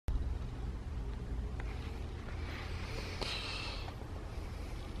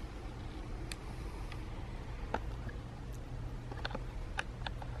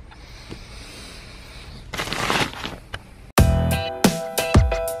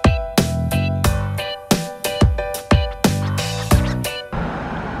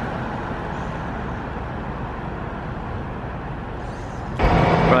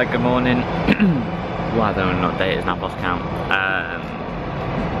doing an update as Naples count.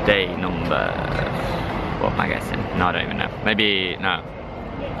 Day number, what am I guessing? No, I don't even know. Maybe, no,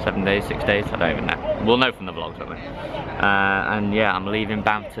 7 days, 6 days, I don't even know. We'll know from the vlogs, won't we? And yeah, I'm leaving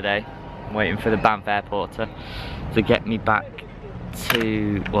Banff today. I'm waiting for the Banff airport to get me back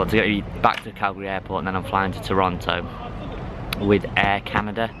to, well, to get me back to Calgary airport, and then I'm flying to Toronto with Air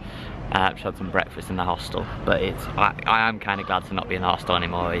Canada. I've had some breakfast in the hostel, but I am kind of glad to not be in the hostel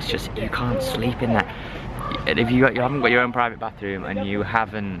anymore. It's just, you can't sleep in there. If you haven't got your own private bathroom, and you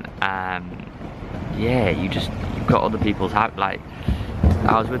haven't, yeah, you've got other people's house. Like,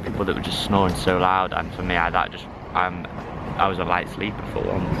 I was with people that were just snoring so loud, and for me, I was a light sleeper for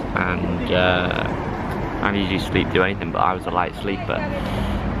once, and I don't usually sleep do anything, but I was a light sleeper,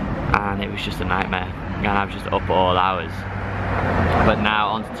 and it was just a nightmare, and I was just up at all hours. But now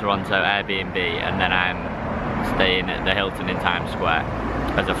on to Toronto, Airbnb, and then I'm staying at the Hilton in Times Square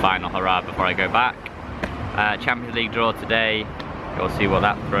as a final hurrah before I go back. Champions League draw today, we'll see what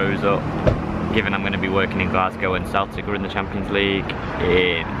that throws up, given I'm going to be working in Glasgow and Celtic are in the Champions League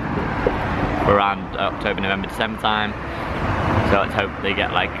in around October, November, December time. So let's hope they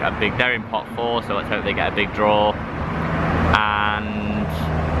get like a big, they're in pot 4, so let's hope they get a big draw. And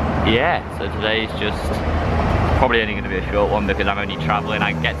yeah, so today's just probably only going to be a short one because I'm only travelling.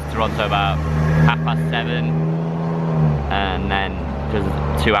 I get to Toronto about 7:30, and then there's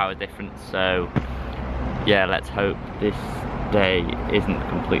a 2 hour difference, so yeah, let's hope this day isn't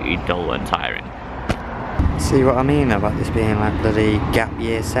completely dull and tiring. See what I mean about this being like bloody gap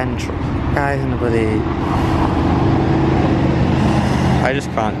year central? Guys in the bloody... I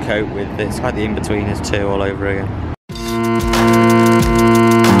just can't cope with it. It's like the in-betweeners 2 all over again.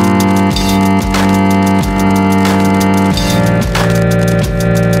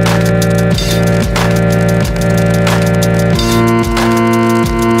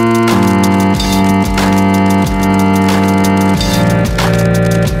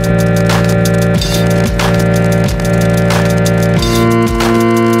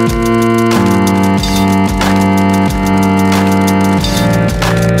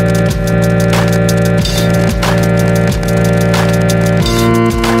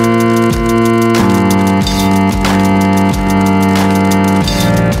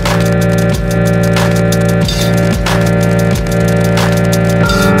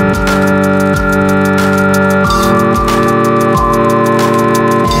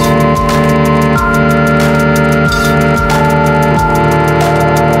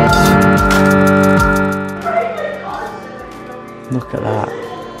 Look at that.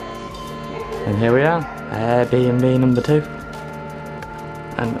 And here we are, Airbnb number 2.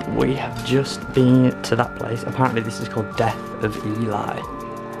 And we have just been to that place. Apparently this is called Death of Eli.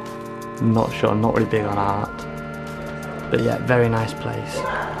 I'm not sure, I'm not really big on art. But yeah, very nice place.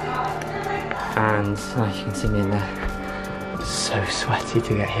 And oh, you can see me in there. So sweaty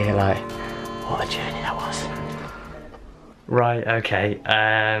to get here, like, what a journey that was. Right, okay,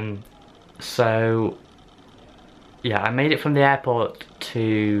 so yeah, I made it from the airport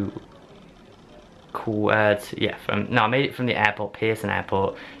to I made it from the airport, Pearson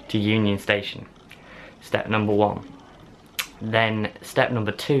Airport, to Union Station. Step number 1. Then step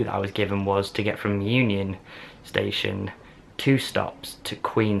number 2 that I was given was to get from Union Station 2 stops to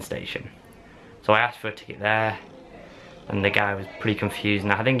Queen Station. So I asked for a ticket there, and the guy was pretty confused,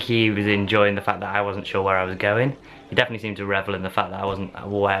 and I think he was enjoying the fact that I wasn't sure where I was going. He definitely seemed to revel in the fact that I wasn't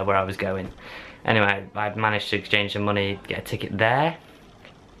aware where I was going. Anyway, I managed to exchange some money, get a ticket there,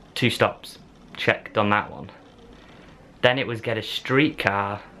 2 stops, checked on that one. Then it was get a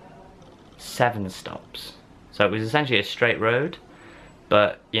streetcar, 7 stops. So it was essentially a straight road,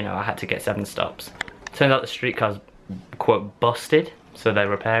 but you know, I had to get 7 stops. Turns out the streetcar's quote busted, so they're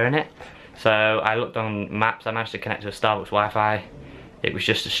repairing it. So I looked on maps, I managed to connect to a Starbucks Wi-Fi. It was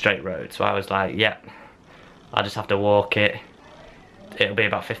just a straight road, so I was like, yep, I'll just have to walk it. It'll be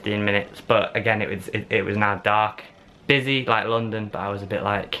about 15 minutes, but again, it was now dark, busy like London, but I was a bit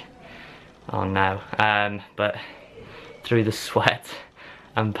like, oh no. But through the sweat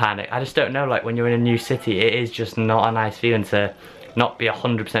and panic, I just don't know, like when you're in a new city, it is just not a nice feeling to not be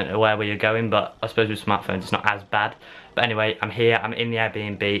 100% aware where you're going, but I suppose with smartphones it's not as bad. But anyway, I'm here, I'm in the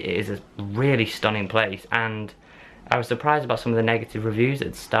Airbnb. It is a really stunning place, and I was surprised about some of the negative reviews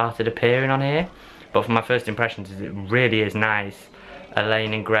that started appearing on here, but from my first impressions, it really is nice.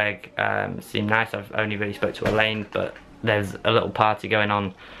 Elaine and Greg seem nice. I've only really spoke to Elaine, but there's a little party going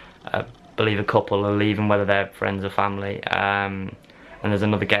on. I believe a couple are leaving, whether they're friends or family. And there's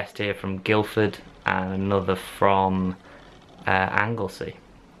another guest here from Guildford and another from Anglesey.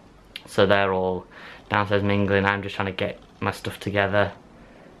 So they're all downstairs mingling. I'm just trying to get my stuff together.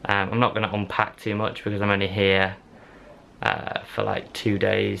 I'm not going to unpack too much because I'm only here for like 2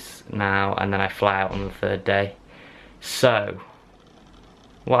 days now, and then I fly out on the 3rd day. So,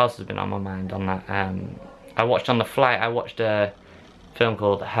 what else has been on my mind on that? I watched on the flight, I watched a film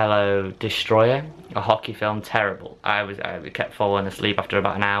called Hello Destroyer, a hockey film. Terrible. I kept falling asleep after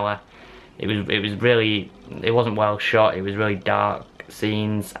about an hour. It wasn't well shot. It was really dark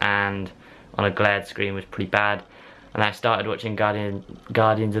scenes, and on a glared screen was pretty bad. And I started watching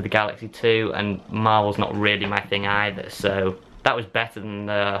Guardians of the Galaxy 2, and Marvel's not really my thing either, so that was better than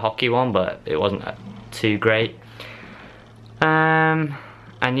the hockey one, but it wasn't too great.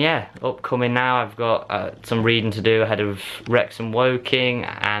 And yeah, upcoming now, I've got some reading to do ahead of Wrexham Woking,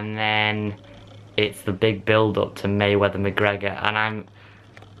 and then it's the big build-up to Mayweather-McGregor, and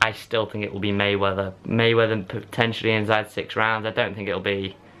I still think it will be Mayweather. Mayweather potentially inside 6 rounds. I don't think it'll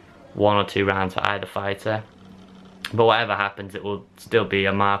be 1 or 2 rounds for either fighter. But whatever happens, it will still be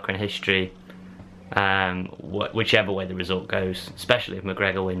a marker in history, whichever way the result goes, especially if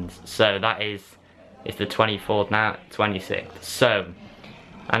McGregor wins. So it's the 24th now, 26th. So,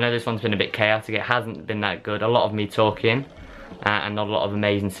 I know this one's been a bit chaotic, it hasn't been that good. A lot of me talking, and not a lot of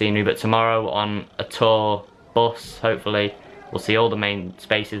amazing scenery, but tomorrow on a tour bus, hopefully, we'll see all the main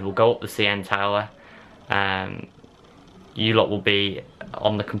spaces, we'll go up the CN Tower. You lot will be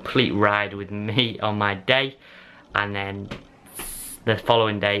on the complete ride with me on my day, and then the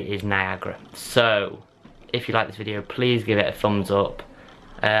following day is Niagara. So, if you like this video, please give it a thumbs up.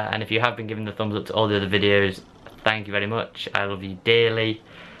 And if you have been giving the thumbs up to all the other videos, thank you very much. I love you dearly.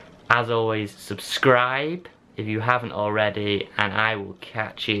 As always, subscribe if you haven't already, and I will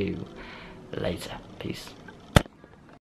catch you later. Peace.